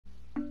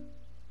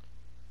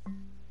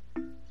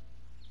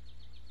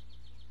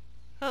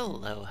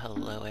Hello,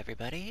 hello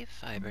everybody,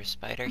 Fiber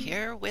Spider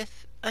here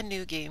with a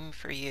new game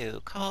for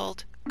you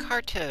called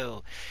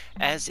Carto,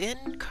 as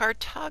in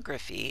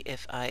cartography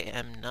if I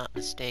am not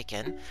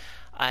mistaken.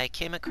 I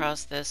came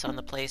across this on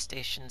the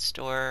PlayStation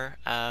Store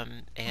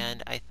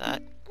and I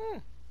thought,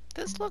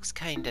 this looks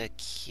kinda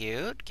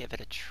cute, give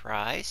it a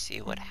try, see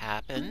what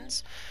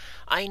happens.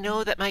 I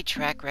know that my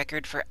track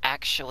record for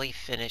actually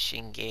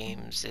finishing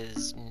games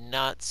is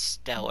not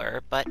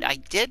stellar, but I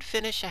did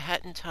finish A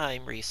Hat in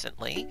Time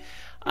recently.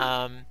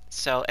 My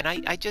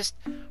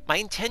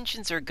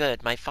intentions are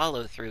good. My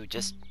follow-through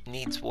just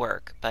needs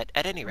work. But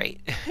at any rate,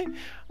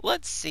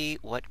 let's see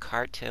what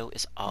Carto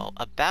is all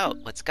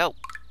about. Let's go.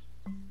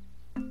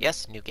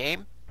 Yes, new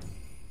game.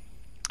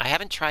 I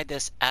haven't tried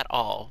this at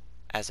all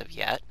as of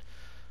yet.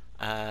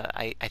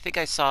 I think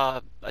I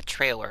saw a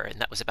trailer, and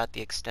that was about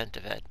the extent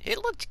of it. It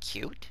looked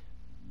cute.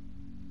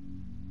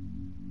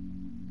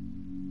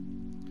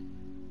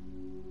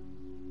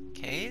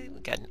 Okay, we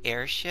got an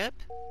airship.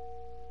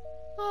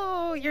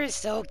 Oh, you're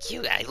so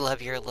cute. I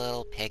love your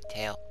little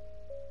pigtail.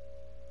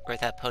 Or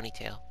that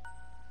ponytail.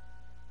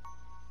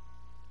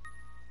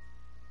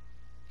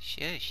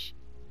 Shush.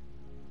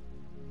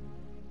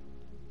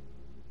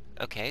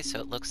 Okay, so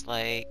it looks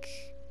like...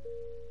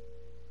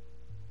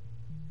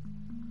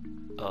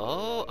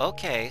 Oh,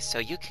 okay, so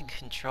you can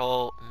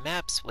control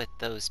maps with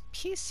those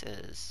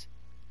pieces.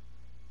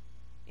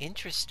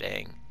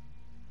 Interesting.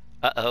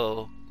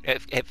 Uh-oh.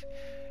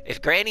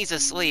 If Granny's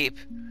asleep,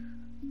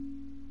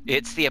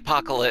 it's the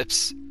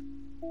apocalypse.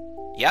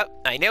 Yep,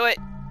 I knew it.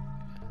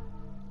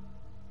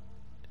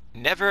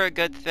 Never a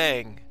good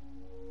thing.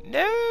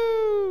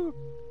 No!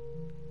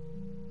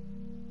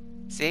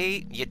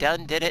 See, you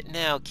done did it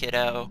now,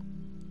 kiddo.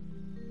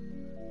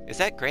 Is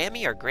that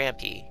Grammy or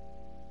Grampy?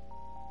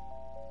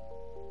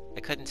 I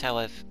couldn't tell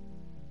if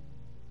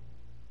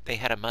they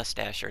had a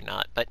mustache or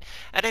not, but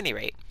at any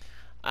rate.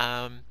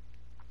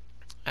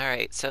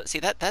 Alright, so see,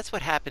 that's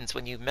what happens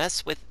when you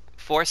mess with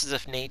forces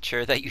of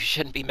nature that you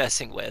shouldn't be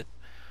messing with.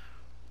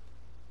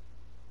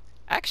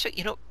 Actually,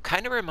 you know,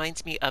 kind of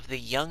reminds me of the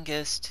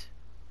youngest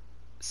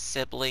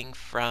sibling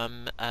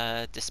from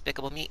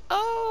Despicable Me.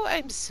 Oh,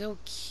 I'm so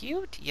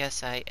cute.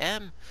 Yes, I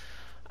am.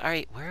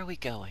 Alright, where are we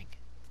going?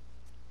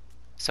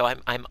 So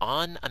I'm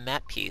on a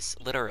map piece,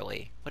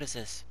 literally. What is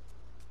this?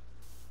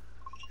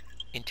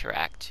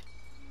 Interact.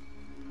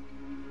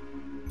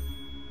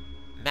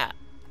 Map.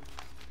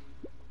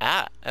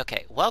 Ah,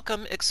 okay.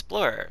 Welcome,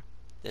 explorer.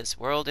 This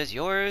world is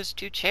yours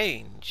to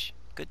change.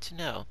 Good to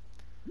know.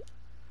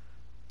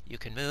 You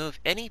can move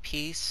any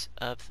piece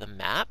of the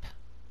map.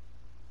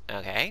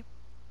 Okay.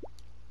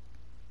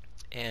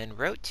 And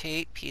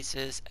rotate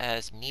pieces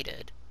as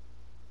needed.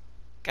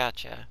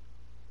 Gotcha.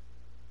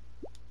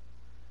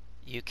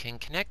 You can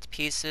connect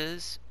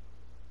pieces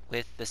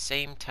with the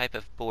same type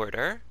of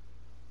border.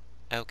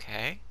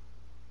 Okay.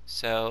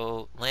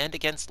 So, land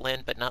against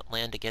land, but not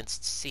land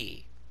against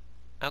sea.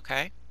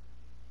 Okay.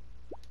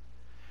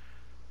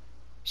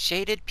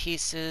 Shaded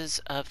pieces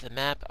of the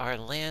map are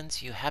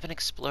lands you haven't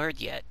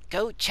explored yet.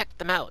 Go check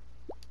them out!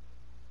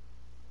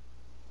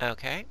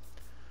 Okay.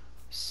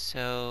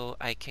 So,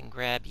 I can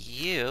grab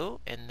you,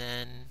 and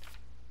then...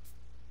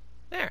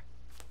 There.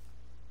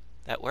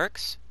 That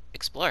works.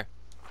 Explore.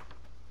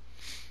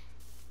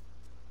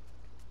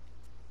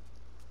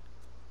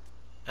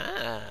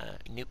 Ah,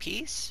 new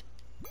piece?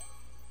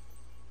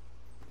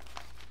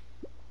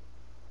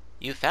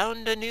 You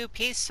found a new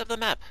piece of the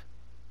map.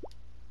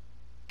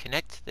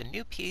 Connect the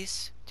new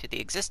piece to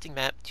the existing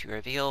map to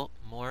reveal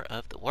more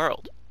of the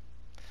world.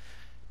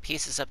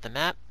 Pieces of the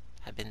map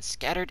have been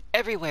scattered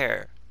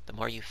everywhere. The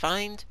more you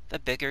find, the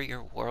bigger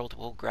your world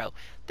will grow.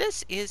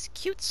 This is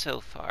cute so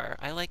far.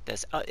 I like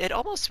this. It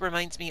almost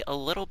reminds me a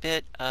little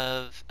bit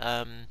of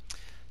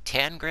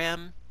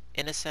Tangram,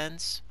 in a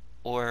sense,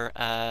 or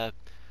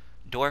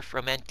Dorf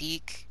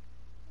Romantique,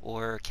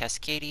 or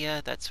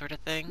Cascadia, that sort of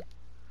thing.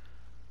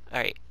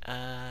 Alright,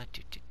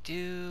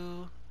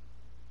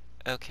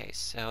 Okay,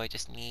 so I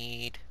just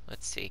need,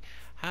 let's see,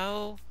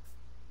 how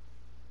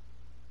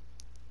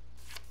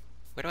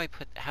do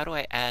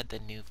I add the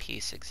new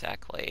piece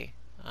exactly?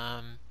 You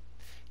know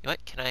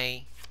what, can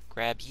I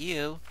grab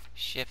you,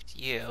 shift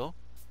you,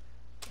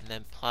 and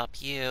then plop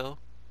you?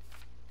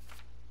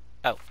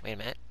 Oh, wait a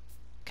minute.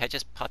 Can I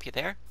just pop you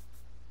there?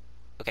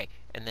 Okay,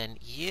 and then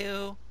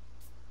you,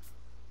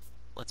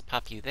 let's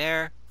pop you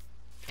there,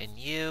 and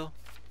you,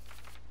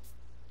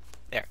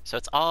 there. So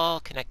it's all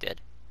connected.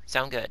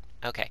 Sound good.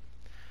 Okay.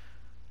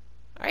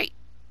 Alright,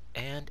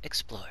 and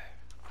explore.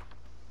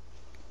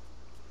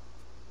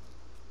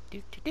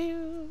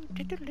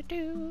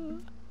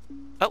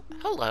 Oh,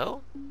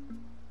 hello.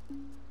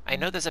 I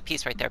know there's a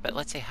piece right there, but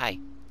let's say hi.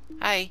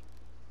 Hi.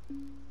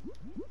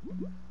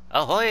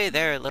 Ahoy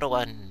there, little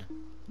one.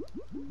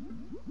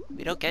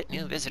 We don't get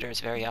new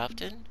visitors very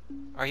often.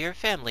 Are your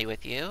family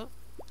with you?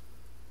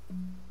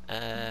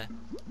 I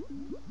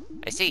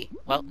see.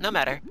 Well, no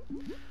matter.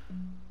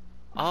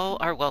 All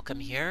are welcome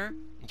here,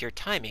 and your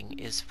timing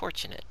is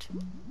fortunate.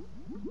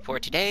 For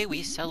today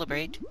we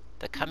celebrate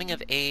the coming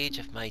of age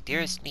of my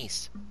dearest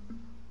niece.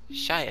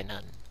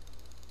 Cheyenne.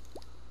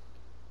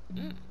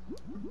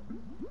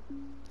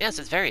 Yes,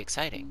 it's very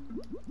exciting.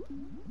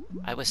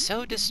 I was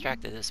so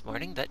distracted this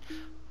morning that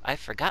I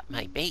forgot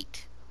my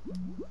bait.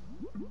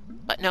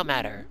 But no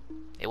matter.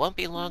 It won't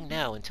be long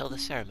now until the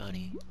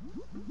ceremony.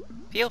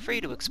 Feel free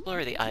to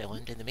explore the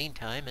island in the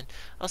meantime, and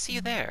I'll see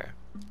you there.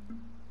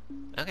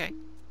 Okay.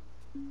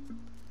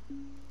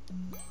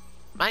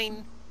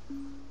 Mine!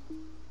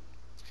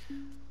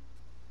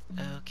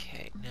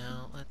 Okay,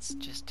 now let's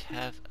just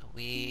have a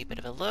wee bit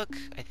of a look.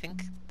 I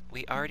think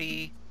we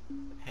already...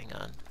 Hang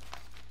on.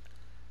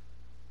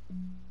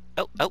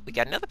 Oh, we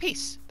got another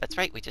piece! That's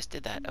right, we just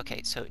did that.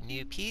 Okay, so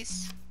new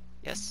piece.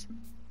 Yes.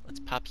 Let's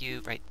pop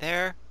you right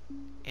there.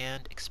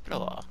 And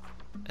explore.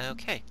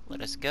 Okay,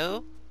 let us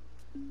go.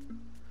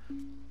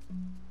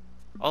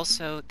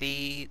 Also,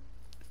 the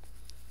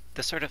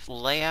sort of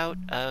layout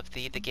of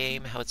the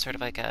game, how it's sort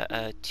of like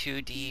a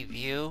 2D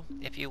view,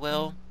 if you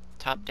will,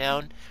 top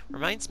down,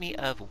 reminds me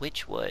of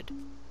Witchwood.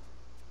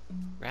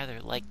 Rather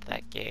liked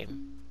that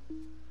game.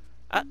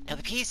 Ah,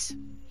 another piece!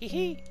 Hee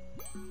hee!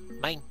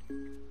 Mine.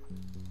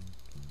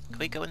 Can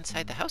we go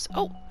inside the house?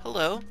 Oh,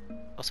 hello!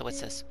 Also,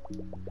 what's this?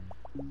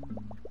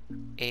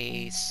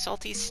 A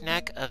salty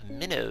snack of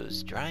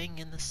minnows drying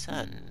in the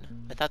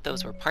sun. I thought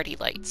those were party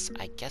lights.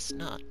 I guess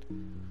not.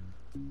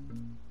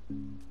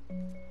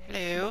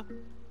 Hello.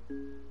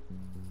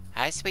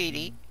 Hi,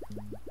 sweetie.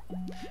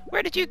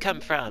 Where did you come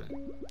from?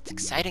 It's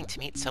exciting to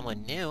meet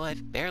someone new.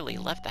 I've barely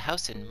left the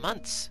house in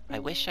months. I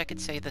wish I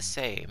could say the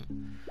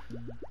same.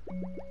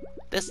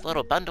 This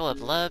little bundle of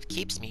love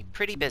keeps me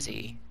pretty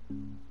busy.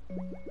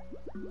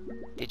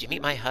 Did you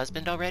meet my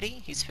husband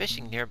already? He's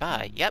fishing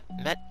nearby. Yep,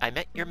 I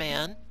met your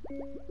man.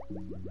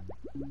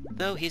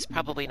 Though he's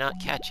probably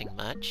not catching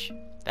much.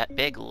 That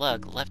big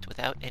lug left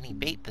without any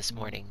bait this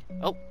morning.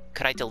 Oh,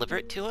 could I deliver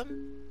it to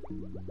him?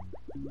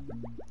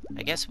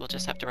 I guess we'll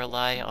just have to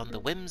rely on the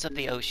whims of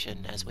the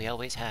ocean, as we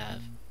always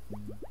have.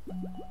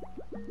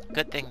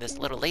 Good thing this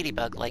little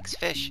ladybug likes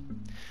fish.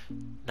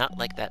 Not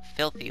like that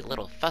filthy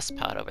little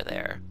fusspot over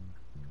there.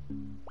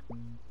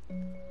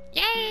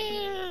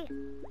 Yeah!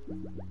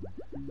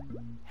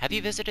 Have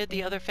you visited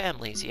the other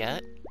families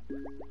yet?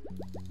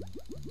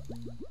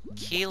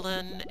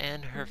 Keelan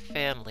and her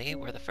family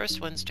were the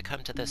first ones to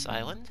come to this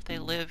island. They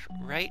live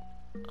right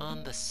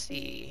on the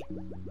sea.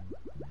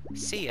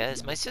 Sia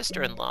is my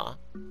sister-in-law.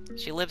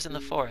 She lives in the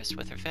forest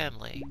with her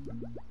family.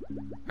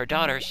 Her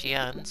daughter,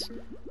 Xian's,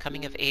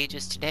 coming of age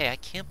is today. I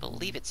can't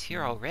believe it's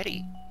here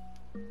already.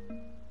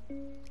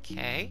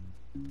 Okay.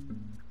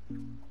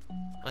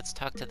 Let's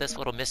talk to this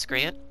little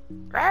miscreant.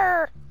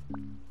 Rawr!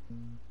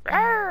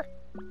 Rawr!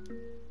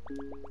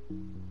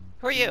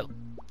 Who are you?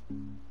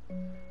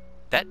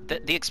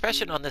 The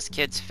expression on this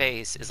kid's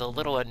face is a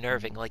little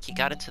unnerving, like he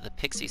got into the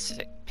pixie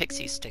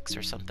sticks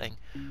or something.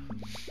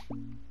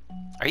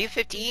 Are you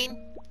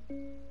 15?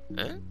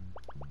 Huh?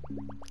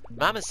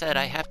 Mama said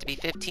I have to be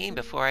 15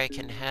 before I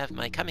can have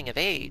my coming of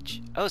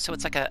age. Oh, so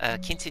it's like a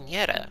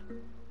quinceañera.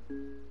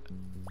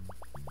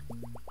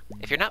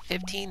 If you're not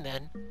 15,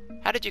 then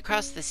how did you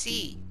cross the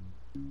sea?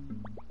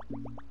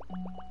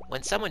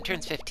 When someone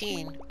turns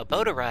 15, a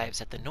boat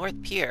arrives at the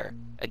North Pier,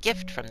 a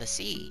gift from the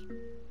sea.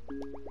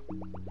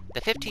 The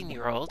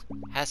 15-year-old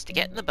has to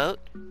get in the boat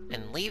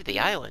and leave the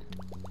island.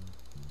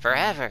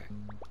 Forever.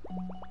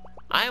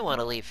 I want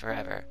to leave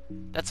forever.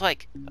 That's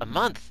like a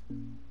month.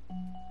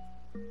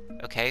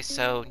 Okay,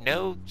 so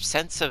no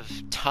sense of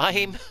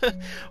time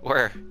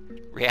or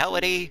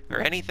reality or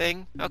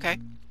anything. Okay,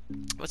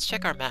 let's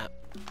check our map.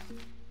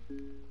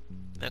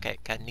 Okay,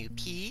 got a new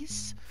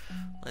piece.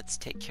 Let's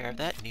take care of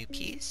that new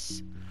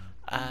piece.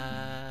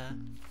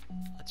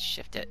 Let's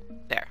shift it.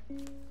 There.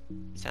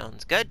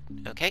 Sounds good.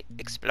 Okay,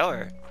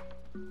 explore.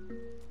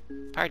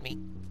 Pardon me.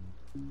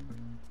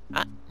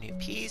 Ah, new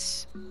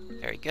piece.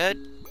 Very good.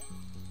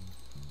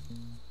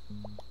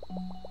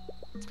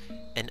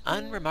 An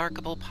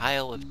unremarkable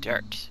pile of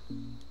dirt.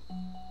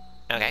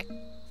 Okay.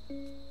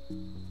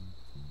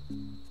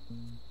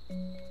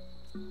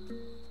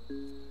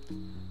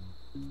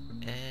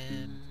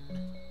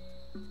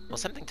 Well,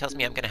 something tells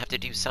me I'm gonna have to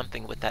do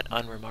something with that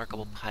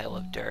unremarkable pile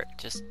of dirt.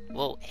 Just a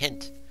little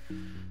hint. A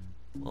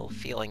little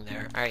feeling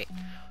there. Alright.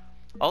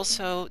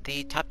 Also,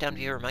 the top-down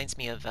view reminds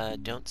me of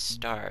Don't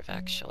Starve,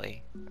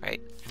 actually.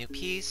 Alright, new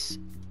piece.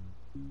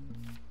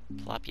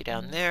 Plop you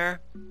down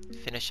there.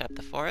 Finish up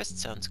the forest.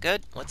 Sounds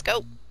good. Let's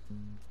go!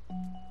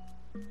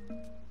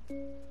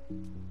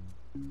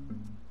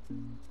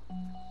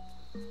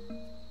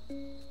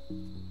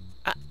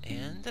 Ah,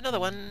 and another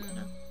one.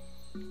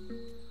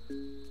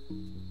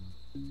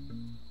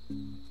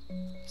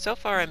 So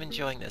far, I'm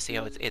enjoying this.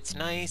 You know, it's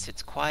nice,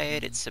 it's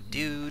quiet, it's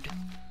subdued.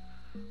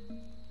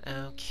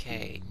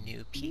 Okay,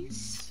 new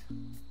piece.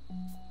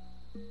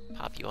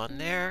 Pop you on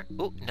there.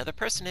 Ooh, another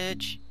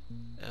personage.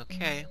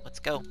 Okay, let's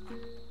go.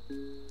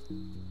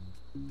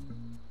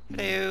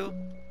 Hello.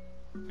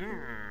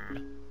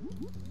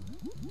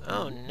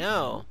 Oh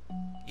no.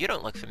 You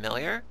don't look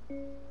familiar.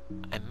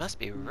 I must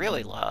be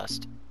really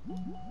lost.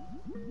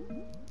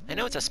 I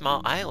know it's a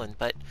small island,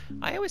 but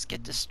I always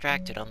get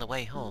distracted on the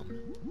way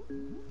home.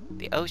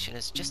 The ocean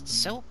is just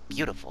so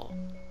beautiful.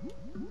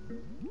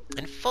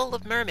 And full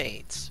of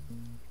mermaids.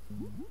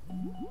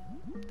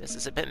 This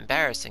is a bit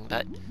embarrassing,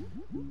 but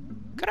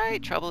could I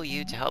trouble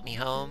you to help me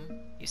home?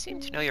 You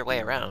seem to know your way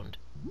around.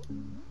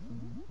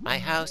 My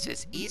house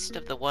is east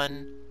of the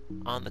one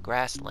on the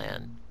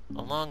grassland,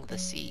 along the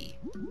sea.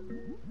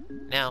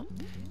 Now,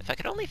 if I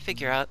could only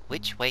figure out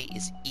which way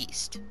is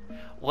east.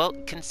 Well,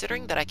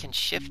 considering that I can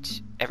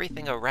shift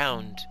everything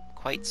around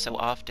quite so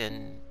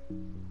often,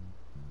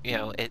 you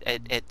know,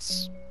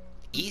 it's...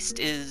 East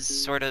is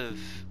sort of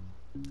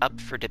up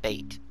for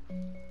debate.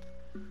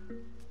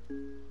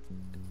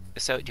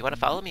 So, do you want to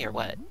follow me or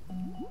what?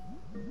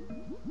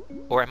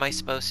 Or am I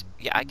supposed...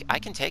 Yeah, I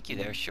can take you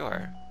there,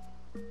 sure.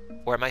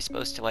 Or am I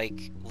supposed to,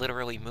 like,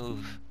 literally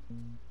move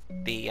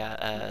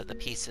the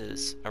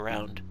pieces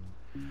around?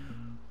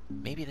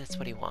 Maybe that's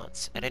what he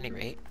wants, at any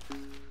rate.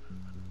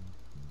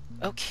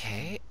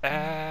 Okay,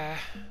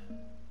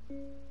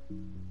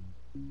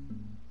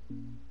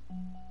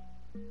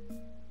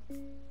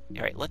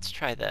 Alright, let's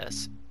try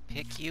this.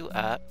 Pick you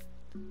up.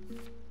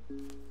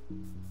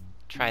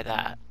 Try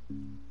that.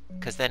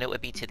 Because then it would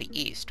be to the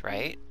east,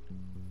 right?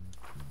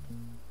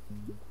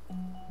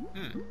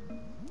 I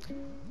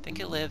think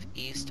you live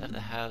east of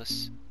the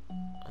house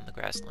on the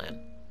grassland.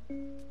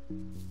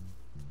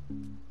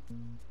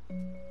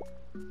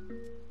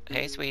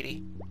 Hey,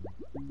 sweetie.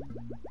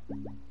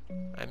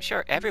 I'm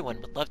sure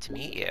everyone would love to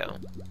meet you.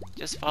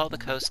 Just follow the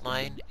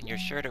coastline, and you're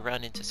sure to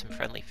run into some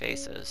friendly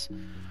faces.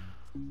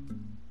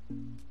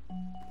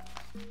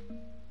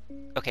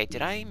 Okay,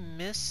 did I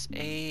miss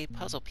a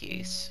puzzle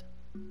piece?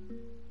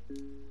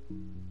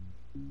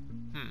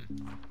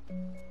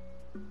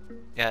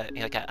 Yeah,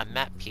 like a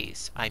map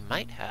piece. I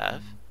might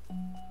have.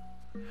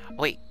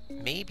 Wait,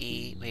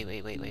 maybe...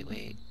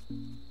 Wait.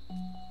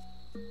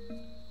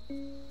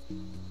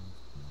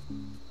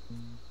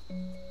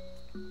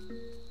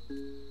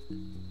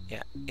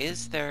 Yeah,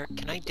 is there...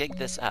 Can I dig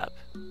this up?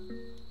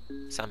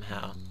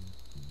 Somehow.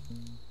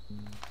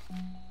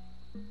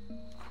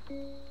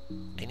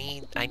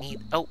 I need...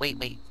 Oh,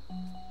 wait.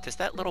 Does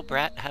that little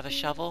brat have a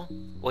shovel?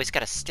 Oh, he's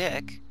got a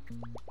stick.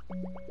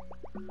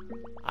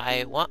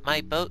 I want my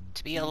boat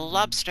to be a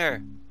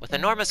lobster with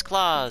enormous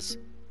claws.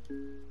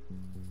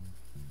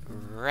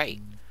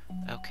 Right.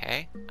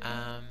 Okay.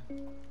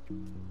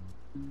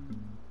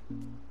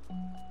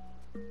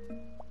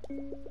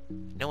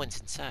 No one's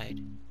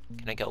inside.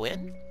 Can I go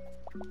in?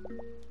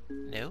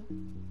 No.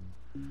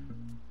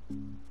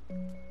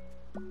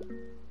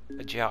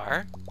 A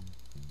jar.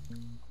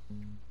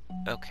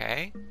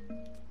 Okay.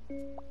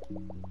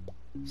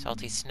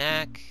 Salty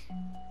snack.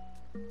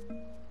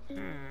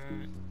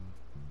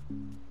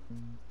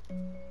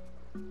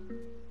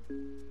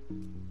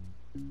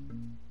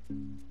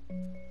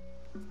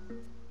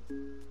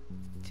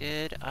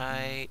 Did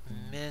I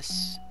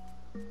miss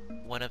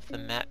one of the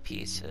map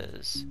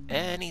pieces?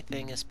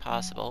 Anything is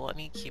possible. Let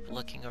me keep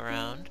looking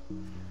around.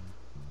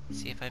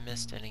 See if I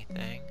missed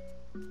anything.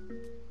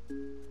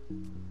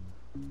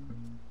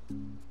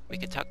 We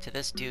could talk to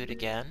this dude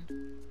again.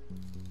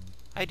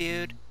 Hi,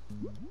 dude.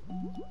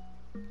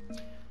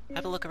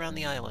 Have a look around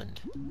the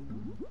island.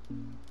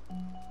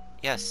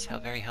 Yes, how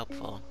very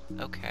helpful.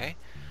 Okay.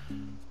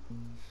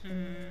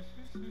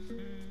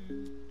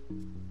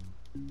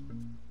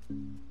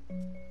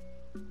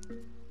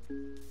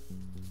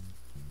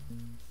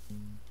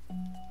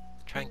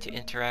 Trying to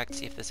interact,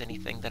 see if there's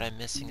anything that I'm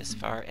missing as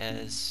far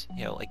as,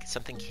 you know, like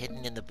something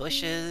hidden in the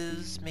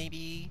bushes,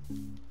 maybe?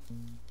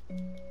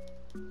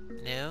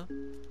 No?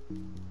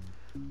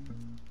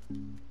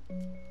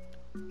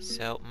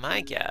 So,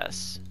 my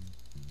guess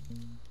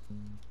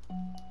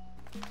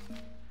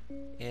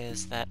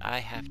is that I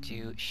have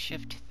to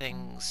shift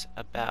things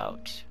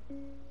about.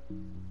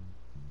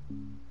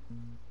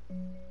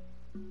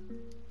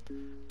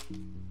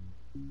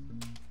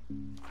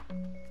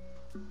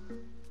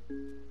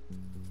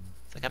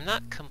 It's like I'm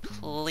not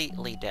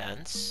completely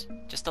dense,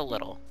 just a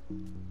little.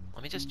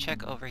 Let me just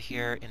check over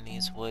here in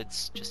these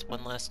woods just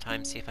one last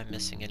time, see if I'm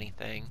missing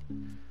anything.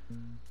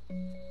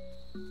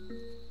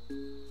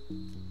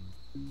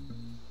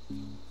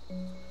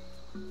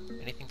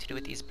 Anything to do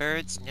with these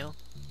birds? No.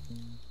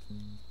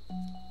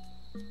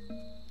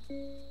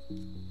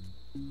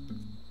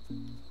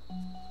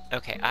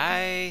 Okay,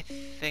 I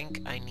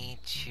think I need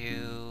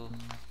to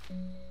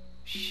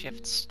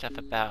shift stuff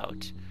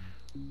about.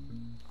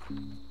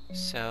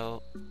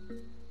 So,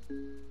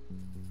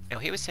 now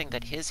he was saying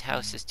that his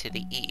house is to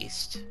the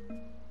east,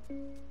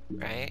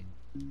 right?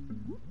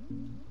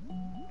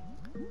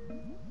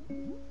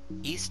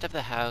 East of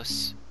the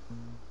house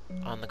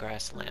on the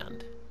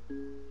grassland.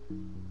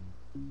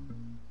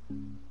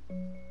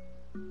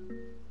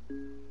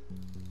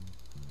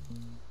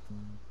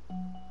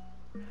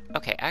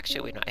 Okay,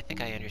 actually, wait, no, I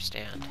think I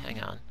understand. Hang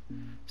on.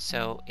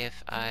 So,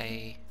 if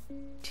I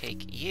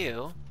take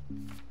you,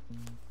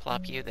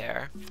 plop you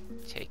there,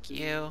 take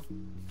you...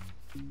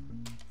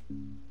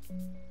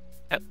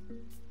 Oh.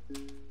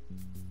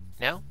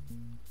 No?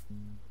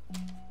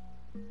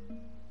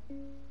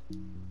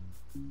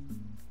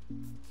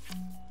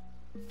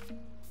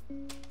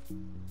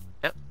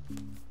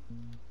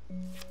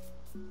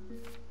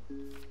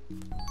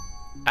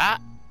 Ah,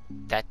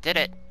 that did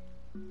it.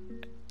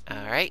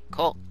 Alright,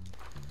 cool.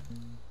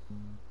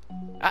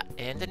 Ah,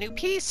 and a new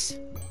piece.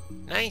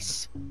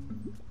 Nice.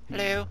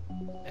 Hello.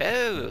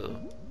 Oh.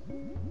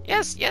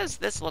 Yes, yes,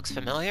 this looks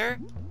familiar.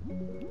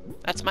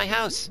 That's my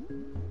house.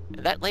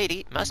 And that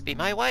lady must be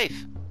my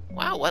wife.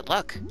 Wow, what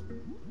luck.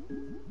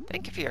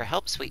 Thank you for your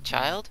help, sweet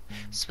child.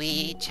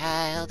 Sweet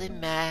child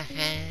in my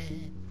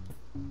hand.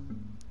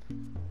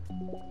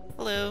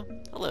 Hello.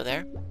 Hello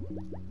there.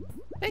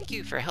 Thank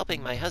you for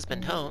helping my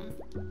husband home.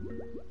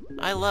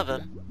 I love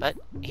him, but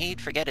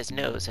he'd forget his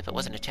nose if it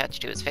wasn't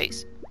attached to his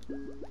face.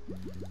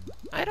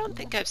 I don't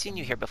think I've seen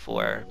you here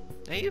before.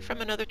 Are you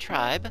from another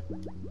tribe?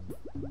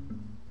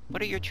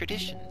 What are your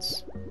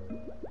traditions?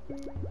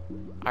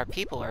 Our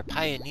people are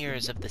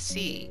pioneers of the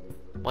sea.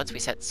 Once we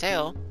set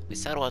sail, we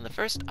settle on the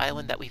first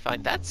island that we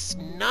find. That's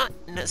not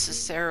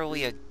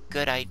necessarily a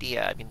good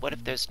idea. I mean, what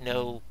if there's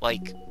no,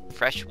 like,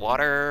 fresh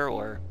water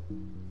or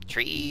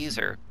trees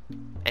or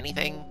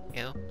anything,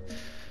 you know?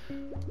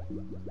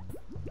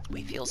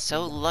 We feel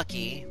so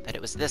lucky that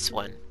it was this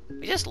one.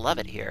 We just love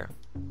it here.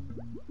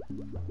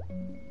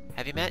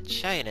 Have you met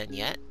Cheyenne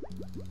yet?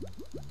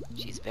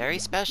 She's very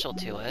special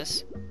to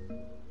us.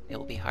 It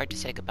will be hard to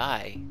say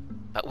goodbye,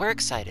 but we're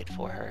excited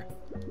for her.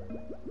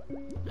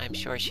 I'm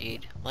sure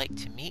she'd like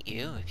to meet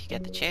you if you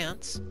get the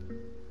chance.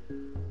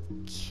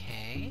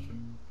 Okay.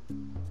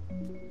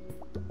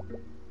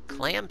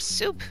 Clam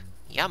soup!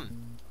 Yum!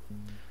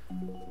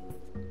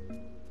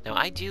 Now,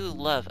 I do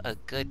love a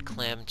good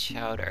clam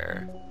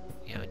chowder.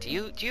 You know,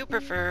 do you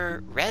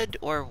prefer red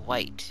or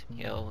white?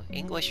 You know,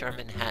 English or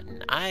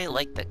Manhattan? I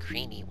like the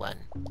creamy one.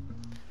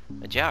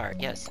 A jar,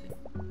 yes.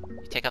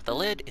 You take off the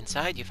lid,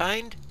 inside you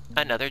find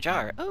another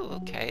jar. Oh,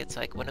 okay, it's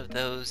like one of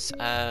those,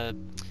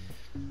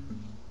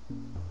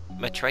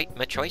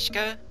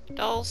 Matryoshka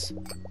dolls?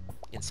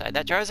 Inside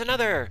that jar is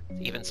another,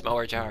 even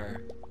smaller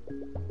jar.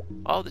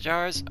 All the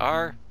jars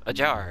are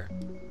ajar.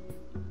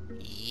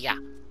 Yeah,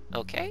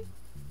 okay.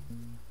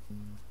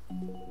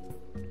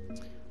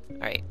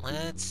 Alright,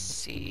 let's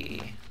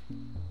see.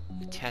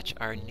 Attach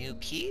our new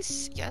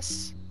piece,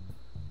 yes.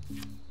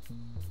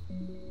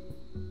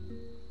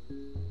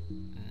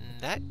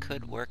 That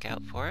could work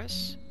out for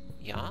us.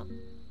 Yeah.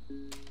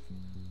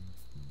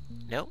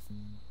 No?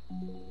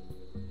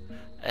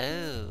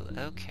 Oh,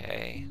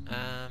 okay.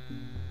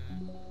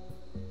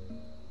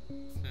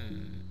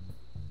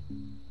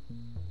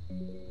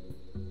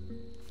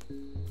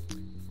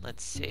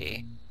 Let's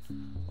see.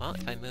 Well,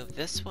 if I move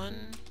this one...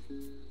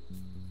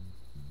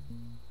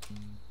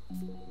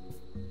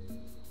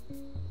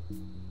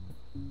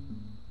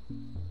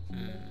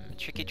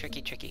 tricky,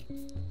 tricky, tricky.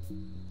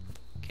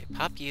 Okay,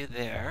 pop you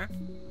there.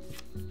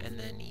 And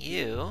then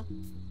you...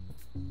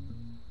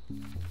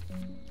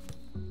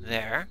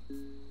 there.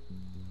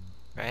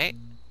 Right?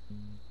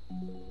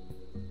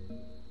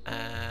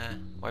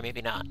 Or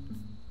maybe not.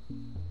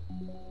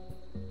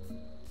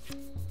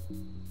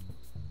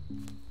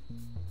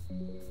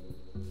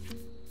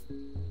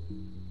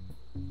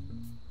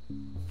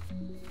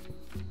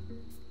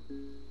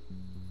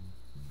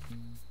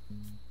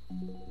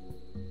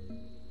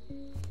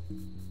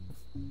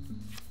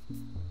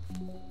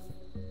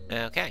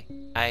 Okay,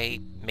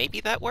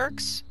 maybe that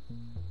works?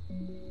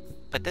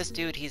 But this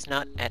dude, he's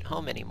not at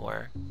home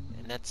anymore,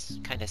 and that's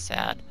kind of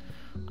sad.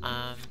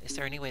 Is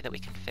there any way that we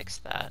can fix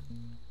that?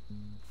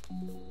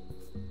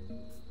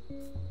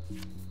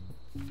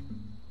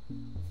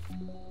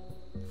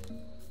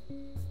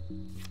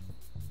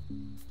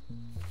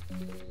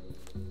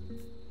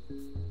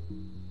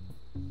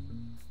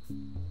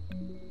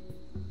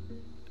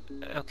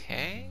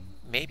 Okay,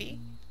 maybe?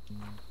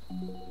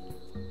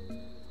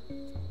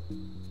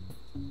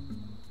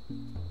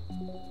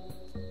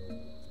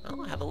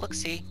 I'll have a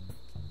look-see.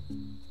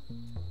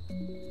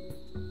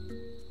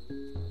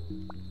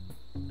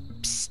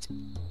 Psst.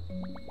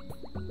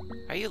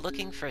 Are you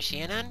looking for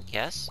Shannon?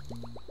 Yes.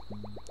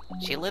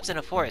 She lives in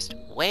a forest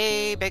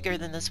way bigger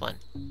than this one.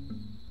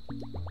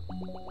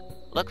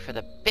 Look for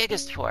the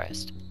biggest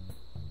forest.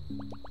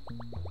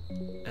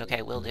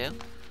 Okay, will do.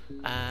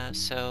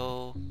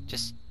 So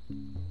just...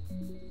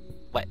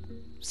 what?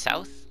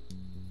 South?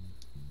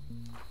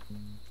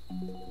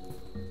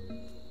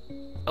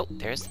 Oh,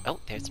 there's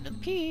another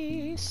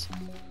piece.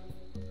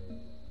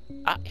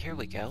 Ah, here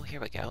we go, here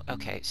we go.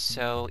 Okay,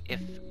 so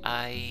if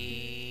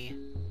I...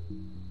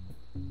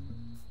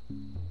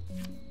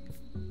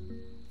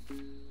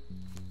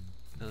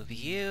 move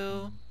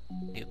you,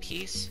 new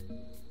piece.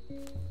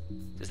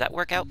 Does that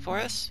work out for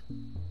us?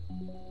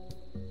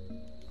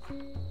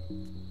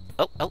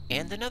 Oh,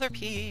 and another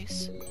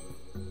piece.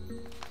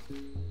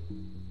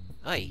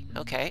 Oy,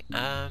 okay,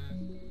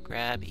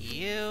 grab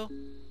you.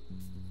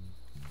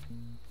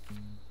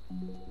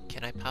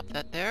 Can I pop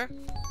that there?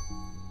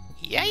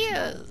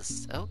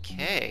 Yes!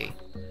 Okay.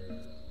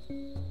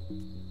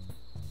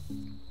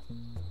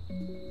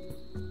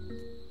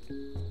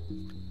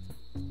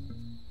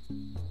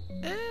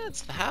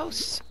 It's the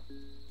house.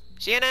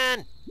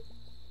 Shannon!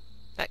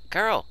 That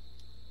girl.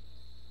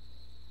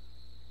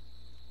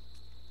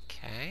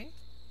 Okay.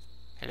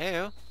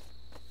 Hello?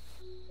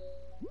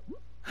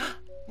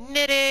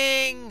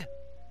 Knitting!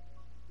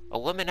 A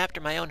woman after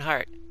my own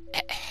heart.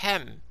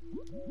 Ahem.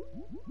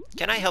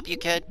 Can I help you,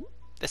 kid?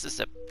 This is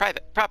a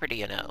private property,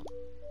 you know.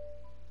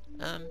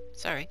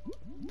 Sorry.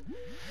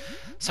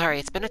 Sorry,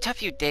 it's been a tough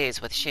few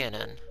days with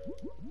Shannon.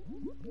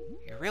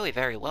 You're really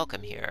very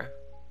welcome here.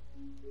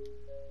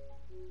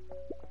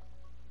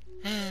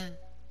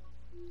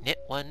 Knit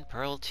 1,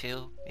 purl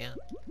 2, yeah.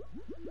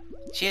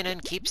 Shannon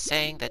keeps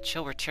saying that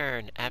she'll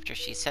return after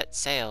she sets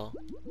sail.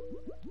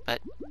 But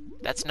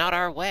that's not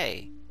our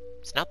way.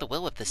 It's not the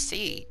will of the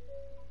sea.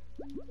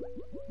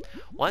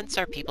 Once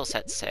our people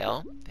set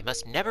sail, they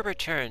must never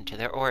return to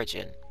their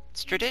origin.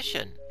 It's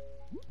tradition.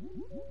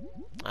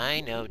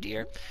 I know,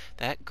 dear.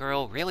 That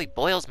girl really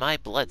boils my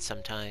blood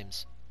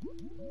sometimes.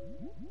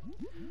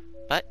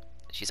 But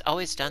she's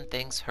always done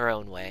things her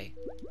own way.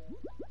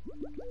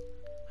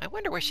 I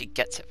wonder where she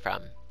gets it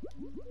from.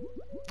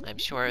 I'm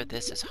sure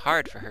this is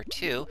hard for her,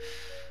 too.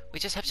 We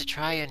just have to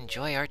try and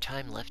enjoy our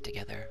time left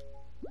together.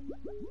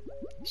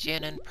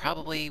 Shannon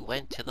probably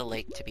went to the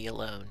lake to be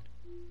alone.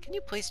 Can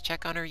you please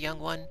check on her, young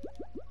one?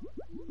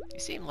 You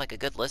seem like a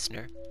good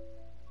listener.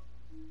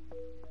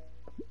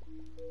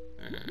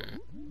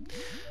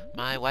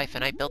 My wife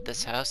and I built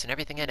this house and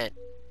everything in it.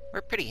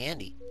 We're pretty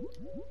handy.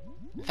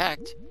 In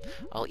fact,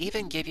 I'll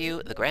even give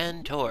you the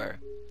grand tour.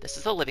 This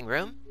is the living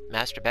room,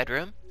 master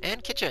bedroom,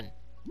 and kitchen.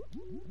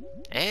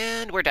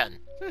 And we're done.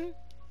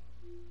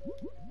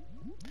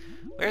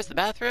 Where's the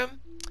bathroom?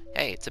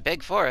 Hey, it's a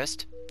big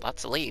forest.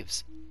 Lots of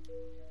leaves.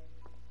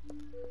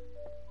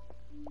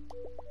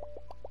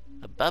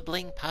 A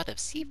bubbling pot of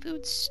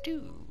seafood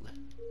stew.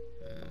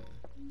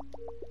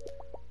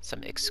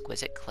 Some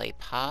exquisite clay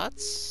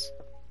pots.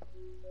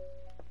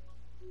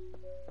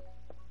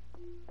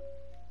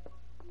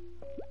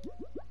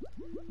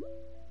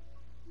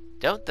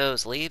 Don't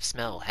those leaves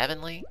smell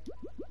heavenly?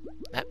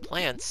 That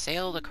plant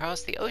sailed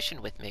across the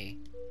ocean with me.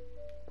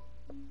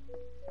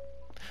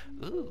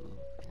 Ooh,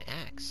 an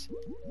axe.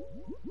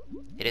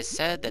 It is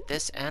said that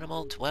this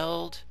animal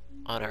dwelled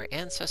on our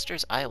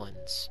ancestors'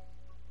 islands.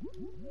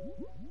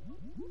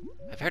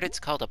 I've heard it's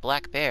called a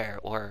black bear,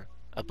 or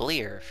a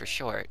blear for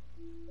short.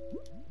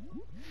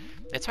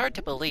 It's hard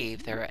to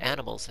believe there are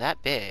animals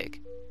that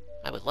big.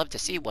 I would love to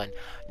see one.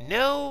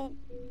 No,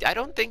 I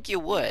don't think you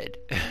would.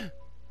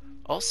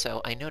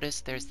 Also, I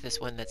noticed there's this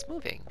one that's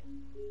moving.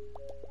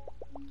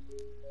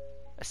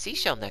 A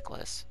seashell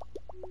necklace.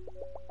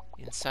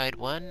 Inside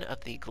one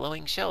of the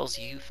glowing shells,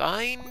 you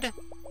find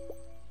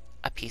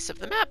a piece of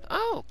the map.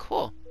 Oh,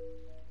 cool.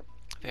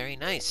 Very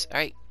nice. All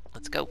right,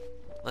 let's go.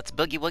 Let's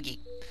boogie woogie.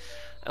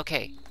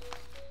 Okay.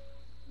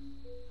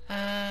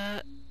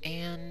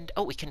 And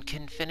oh, we can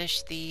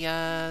finish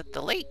the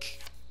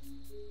lake.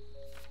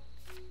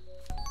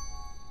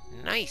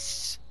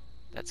 Nice.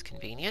 That's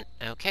convenient.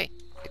 Okay,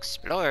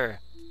 explore.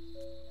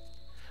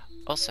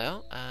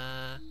 Also,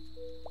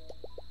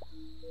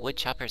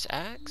 woodchopper's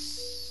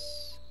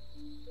axe.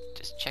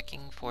 Just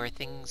checking for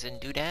things and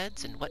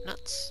doodads and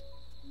whatnots.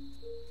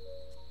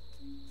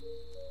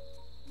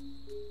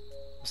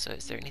 Also,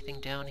 is there anything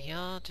down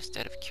here? Just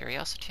out of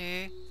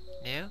curiosity?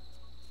 No?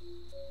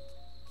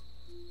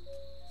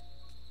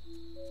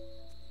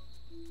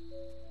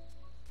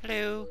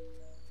 Hello?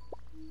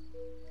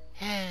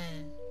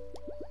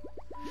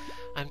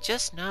 I'm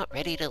just not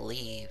ready to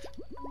leave.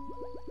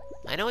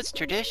 I know it's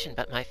tradition,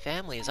 but my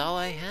family is all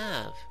I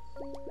have.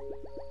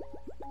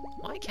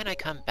 Why can't I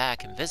come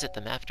back and visit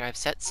them after I've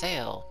set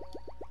sail?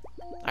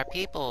 Our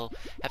people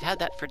have had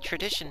that for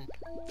tradition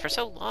for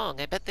so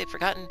long, I bet they've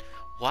forgotten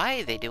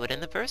why they do it in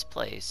the first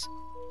place.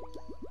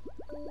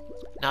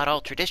 Not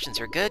all traditions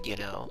are good, you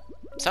know.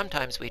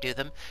 Sometimes we do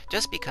them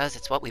just because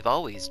it's what we've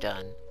always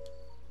done.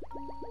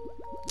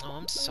 Oh,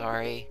 I'm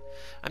sorry.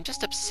 I'm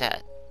just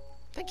upset.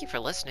 Thank you for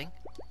listening.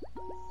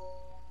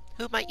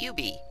 Who might you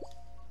be?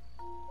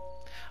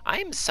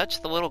 I'm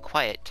such the little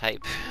quiet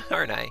type,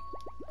 aren't I?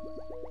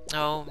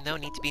 Oh, no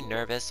need to be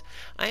nervous.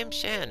 I am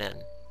Shannon.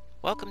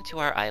 Welcome to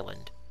our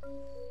island.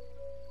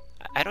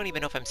 I don't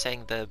even know if I'm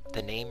saying the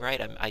name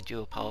right. I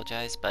do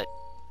apologize, but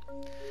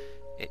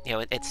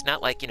it's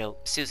not like,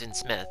 Susan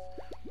Smith.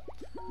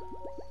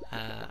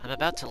 I'm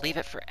about to leave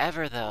it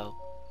forever, though.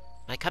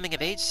 My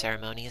coming-of-age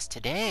ceremony is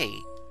today.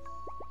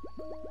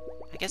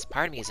 I guess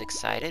part of me is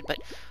excited, but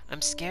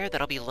I'm scared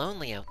that I'll be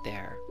lonely out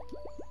there.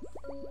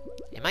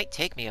 It might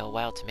take me a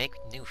while to make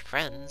new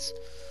friends.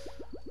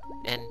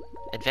 And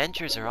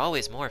adventures are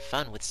always more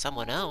fun with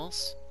someone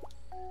else.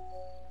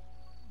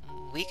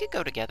 We could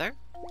go together.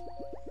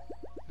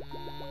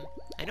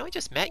 I know I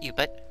just met you,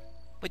 but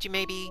would you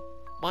maybe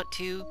want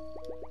to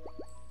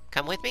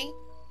come with me?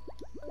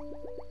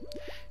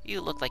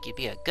 You look like you'd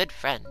be a good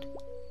friend.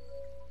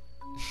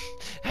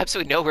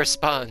 Absolutely no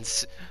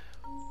response.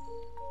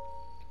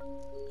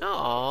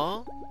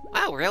 Aww.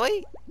 Wow,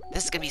 really?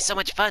 This is gonna be so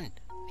much fun.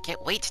 I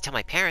can't wait to tell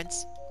my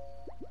parents.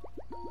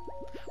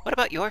 What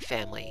about your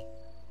family?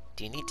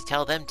 Do you need to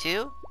tell them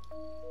too?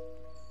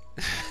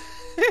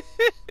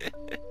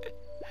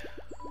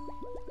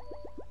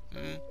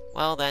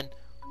 Well then,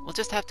 we'll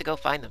just have to go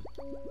find them.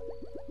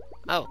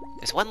 Oh,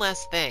 there's one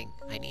last thing.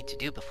 I need to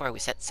do before we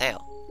set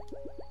sail.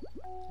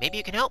 Maybe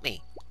you can help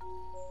me.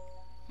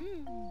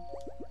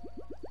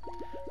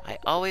 I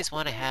always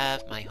want to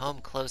have my home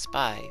close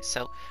by,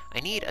 so I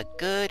need a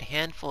good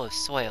handful of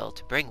soil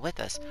to bring with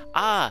us.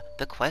 Ah,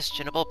 the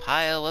questionable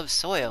pile of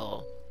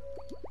soil.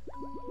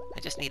 I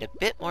just need a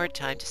bit more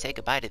time to say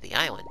goodbye to the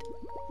island.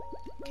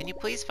 Can you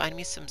please find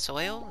me some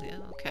soil? Yeah,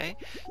 okay.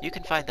 You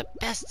can find the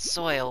best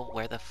soil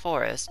where the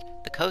forest,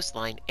 the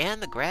coastline,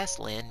 and the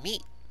grassland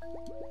meet.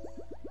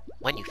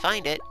 When you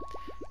find it,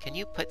 can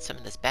you put some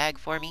in this bag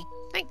for me?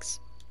 Thanks.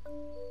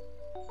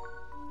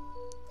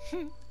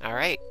 All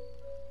right.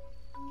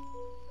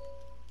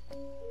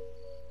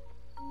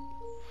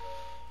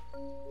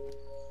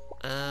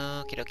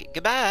 Okie dokie.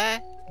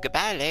 Goodbye.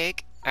 Goodbye,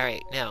 lake. All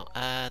right, now,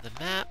 the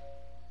map.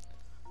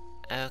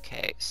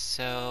 Okay,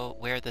 so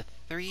where the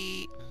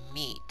three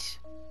meet,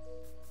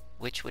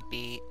 which would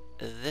be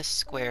this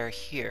square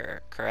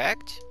here,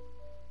 correct?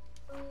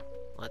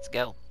 Let's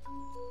go.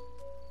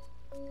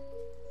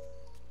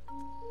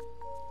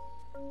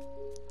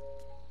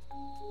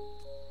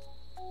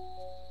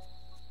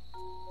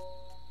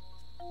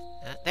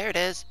 There it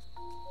is.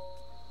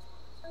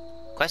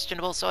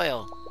 Questionable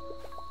soil.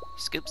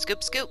 Scoop,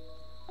 scoop, scoop.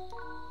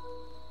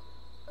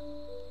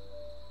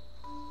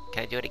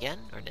 Can I do it again,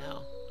 or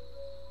no?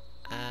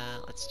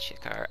 Let's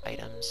check our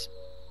items.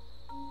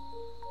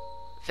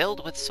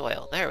 Filled with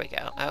soil. There we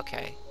go.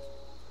 Okay.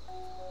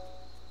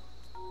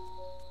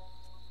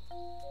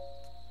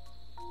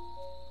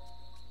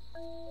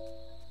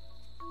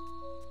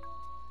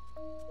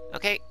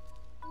 Okay.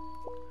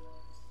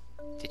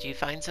 Did you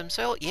find some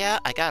soil? Yeah,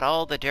 I got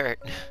all the dirt.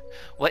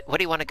 What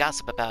do you want to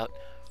gossip about?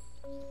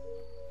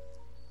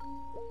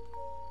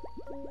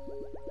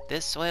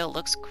 This soil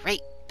looks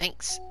great,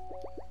 thanks.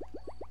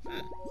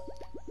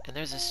 And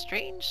there's a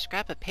strange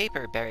scrap of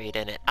paper buried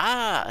in it.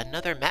 Ah,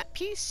 another map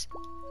piece?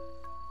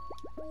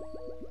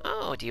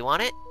 Oh, do you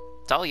want it?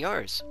 It's all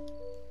yours.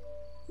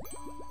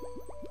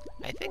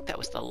 I think that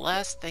was the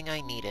last thing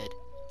I needed.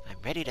 I'm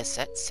ready to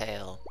set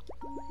sail.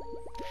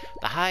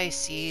 The high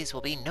seas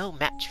will be no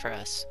match for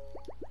us.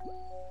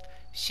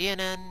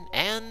 Shianen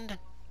and...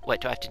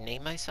 What, do I have to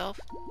name myself?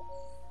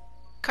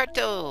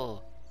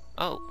 Carto!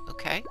 Oh,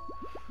 okay.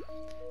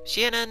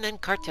 Shianen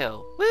and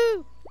Carto.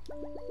 Woo!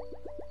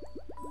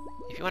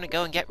 If you want to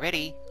go and get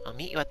ready, I'll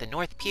meet you at the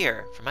North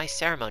Pier for my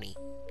ceremony.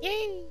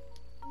 Yay!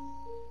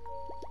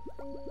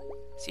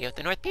 See you at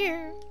the North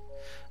Pier!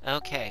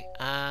 Okay,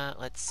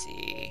 let's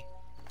see.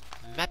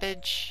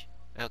 Mappage.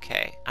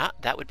 Okay,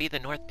 that would be the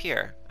North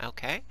Pier.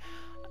 Okay.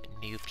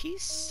 New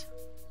piece.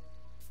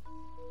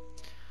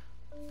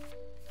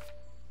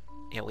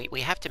 Yeah,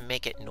 we have to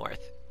make it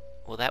north.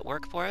 Will that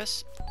work for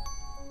us?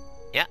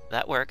 Yeah,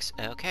 that works.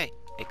 Okay,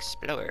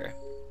 explore.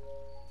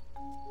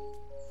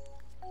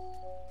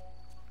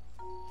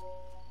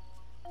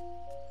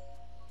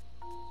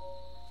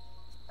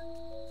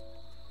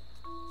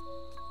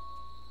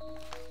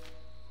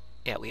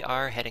 Yeah, we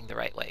are heading the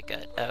right way.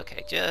 Good.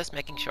 Okay, just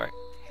making sure.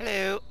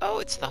 Hello. Oh,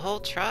 it's the whole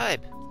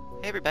tribe.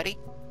 Hey, everybody.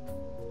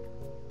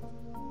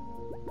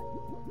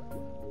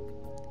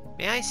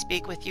 May I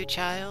speak with you,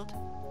 child?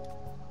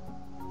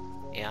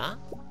 Yeah?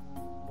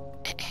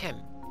 Ahem.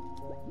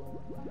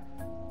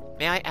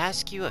 May I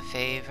ask you a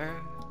favor?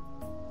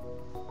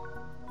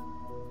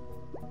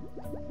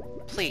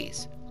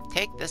 Please,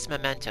 take this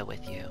memento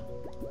with you.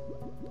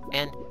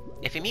 And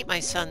if you meet my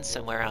son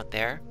somewhere out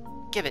there,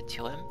 give it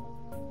to him.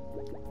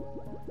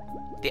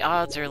 The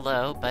odds are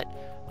low, but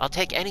I'll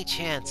take any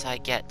chance I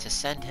get to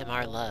send him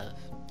our love.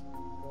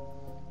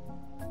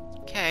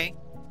 Okay.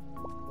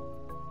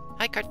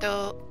 Hi,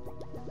 Carto.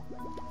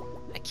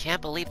 I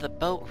can't believe the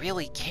boat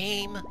really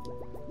came.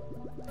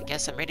 I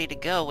guess I'm ready to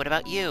go. What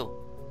about you?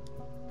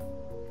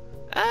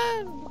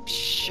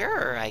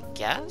 Sure, I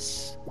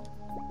guess.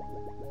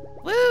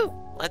 Woo!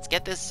 Let's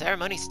get this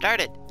ceremony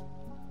started.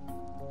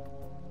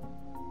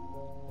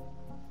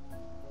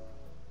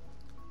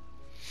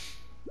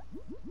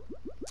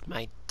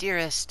 My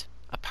dearest,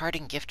 a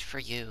parting gift for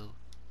you.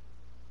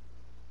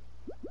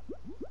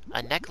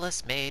 A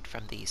necklace made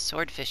from these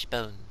swordfish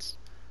bones.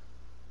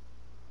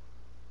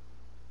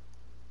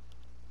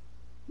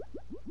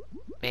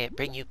 May it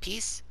bring you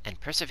peace and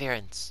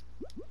perseverance,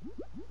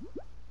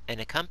 and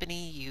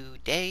accompany you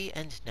day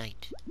and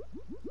night,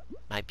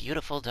 my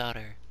beautiful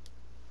daughter.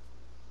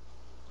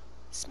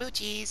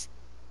 Smoochies!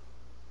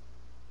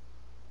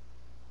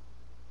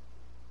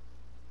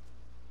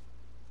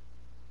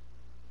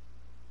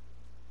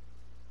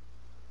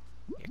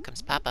 Here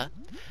comes Papa.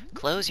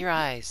 Close your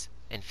eyes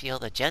and feel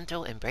the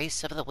gentle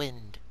embrace of the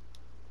wind.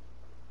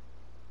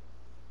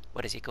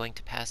 What, is he going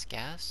to pass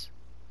gas?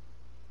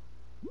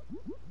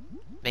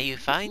 May you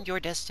find your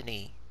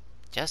destiny,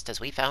 just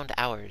as we found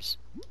ours.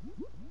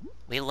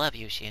 We love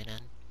you,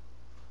 Shianen.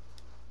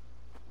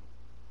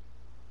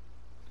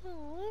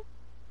 Aww.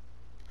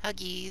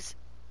 Huggies.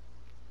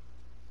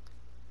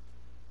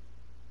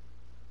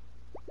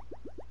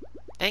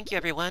 Thank you,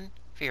 everyone,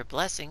 for your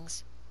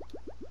blessings.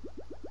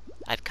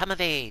 I've come of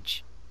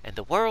age, and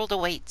the world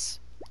awaits.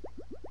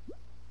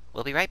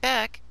 We'll be right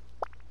back.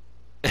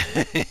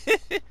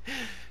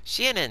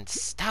 Shannon,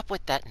 stop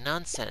with that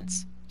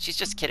nonsense. She's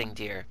just kidding,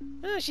 dear.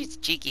 Oh, she's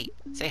cheeky.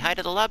 Say hi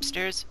to the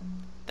lobsters.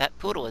 That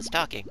poodle is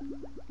talking.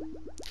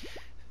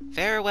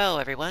 Farewell,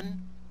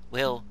 everyone.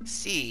 We'll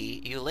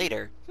see you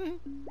later.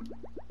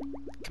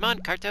 Come on,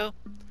 Carto.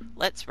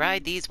 Let's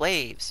ride these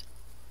waves.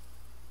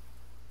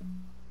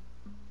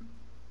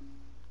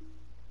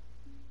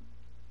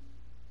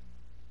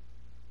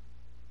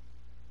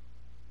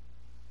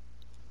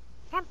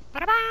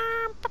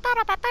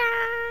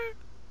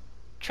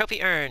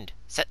 Trophy earned.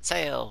 Set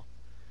sail.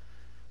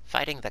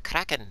 Fighting the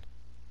Kraken.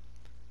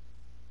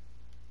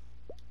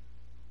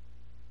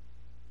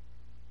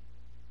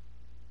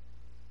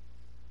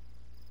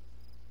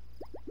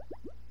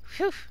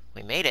 Phew,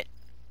 we made it.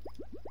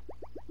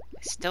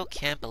 I still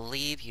can't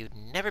believe you'd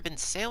never been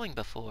sailing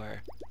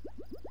before.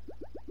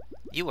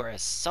 You were a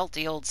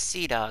salty old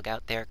sea dog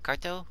out there,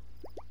 Carto.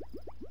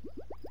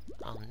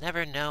 I'll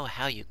never know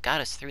how you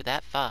got us through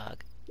that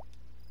fog.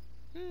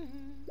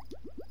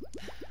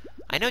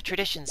 I know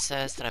tradition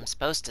says that I'm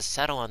supposed to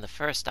settle on the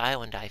first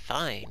island I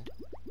find,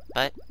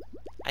 but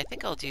I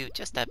think I'll do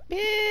just a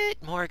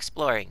bit more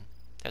exploring.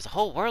 There's a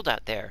whole world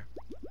out there.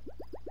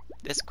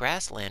 This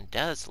grassland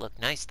does look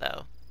nice,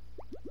 though.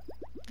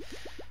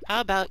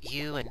 How about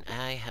you and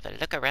I have a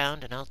look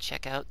around and I'll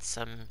check out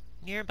some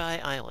nearby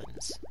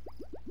islands?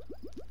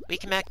 We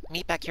can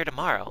meet back here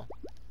tomorrow,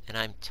 and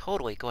I'm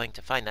totally going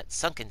to find that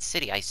sunken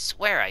city. I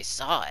swear I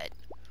saw it.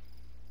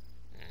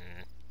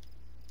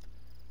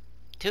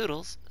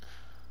 Toodles.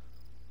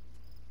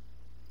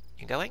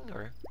 You going,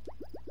 or?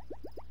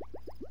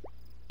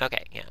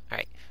 Okay, yeah,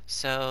 alright.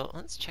 So,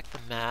 let's check the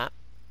map.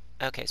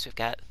 Okay, so we've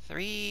got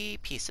 3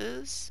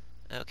 pieces.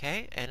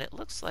 Okay, and it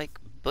looks like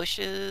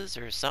bushes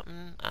or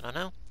something. I don't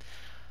know.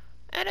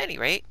 At any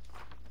rate,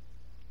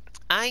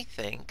 I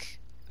think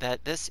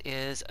that this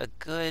is a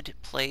good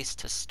place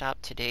to stop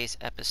today's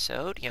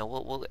episode. You know,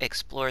 we'll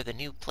explore the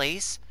new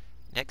place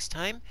next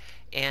time,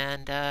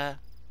 and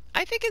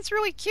I think it's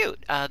really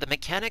cute. The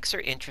mechanics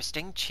are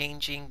interesting,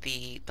 changing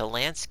the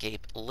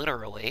landscape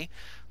literally,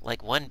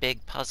 like one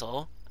big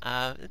puzzle.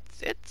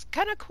 It's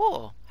kind of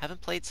cool.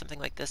 Haven't played something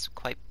like this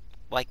quite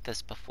like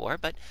this before,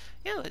 but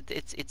you know,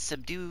 it's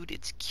subdued,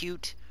 it's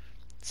cute.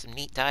 Some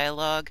neat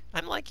dialogue.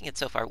 I'm liking it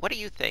so far. What do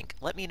you think?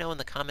 Let me know in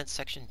the comments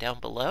section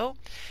down below.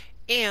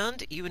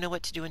 And you know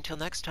what to do until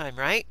next time,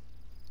 right?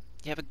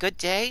 You have a good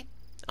day.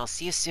 I'll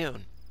see you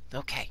soon.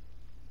 Okay.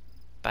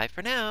 Bye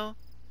for now.